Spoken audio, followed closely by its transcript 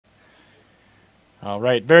All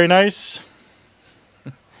right, very nice.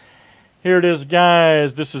 Here it is,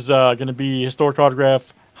 guys. This is going to be Historic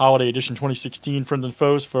Autograph Holiday Edition 2016 Friends and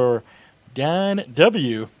Foes for Don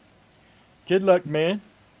W. Good luck, man.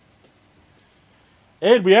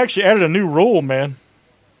 Ed, we actually added a new rule, man.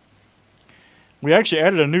 We actually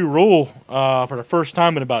added a new rule for the first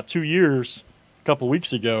time in about 2 years, a couple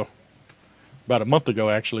weeks ago. About a month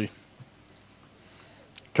ago, actually.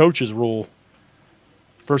 Coach's rule.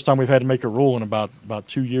 First time we've had to make a rule in about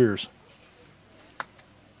 2 years.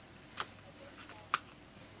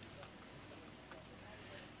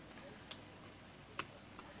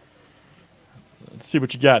 Let's see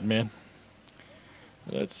what you got, man.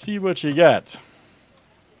 Let's see what you got.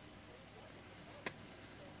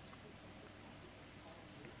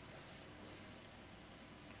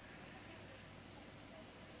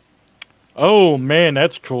 Oh, man,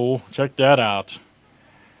 that's cool. Check that out.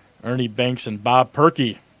 Ernie Banks and Bob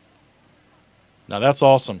Perkey. Now, that's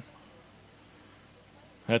awesome.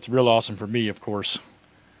 That's real awesome for me, of course.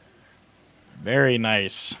 Very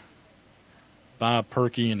nice. Bob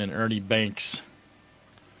Perkey and then Ernie Banks.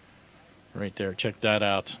 Right there. Check that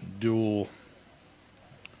out. Dual.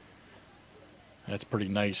 That's pretty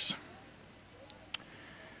nice.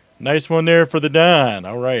 Nice one there for the Don.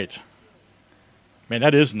 All right. Man,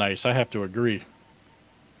 that is nice. I have to agree.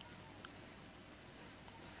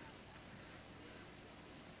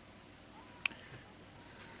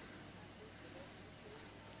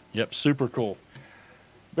 Yep, super cool.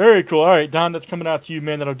 Very cool. All right, Don, that's coming out to you,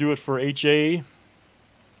 man. That'll do it for HA.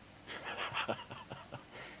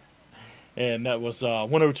 And that was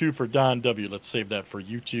 102 for Don W. Let's save that for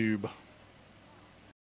YouTube.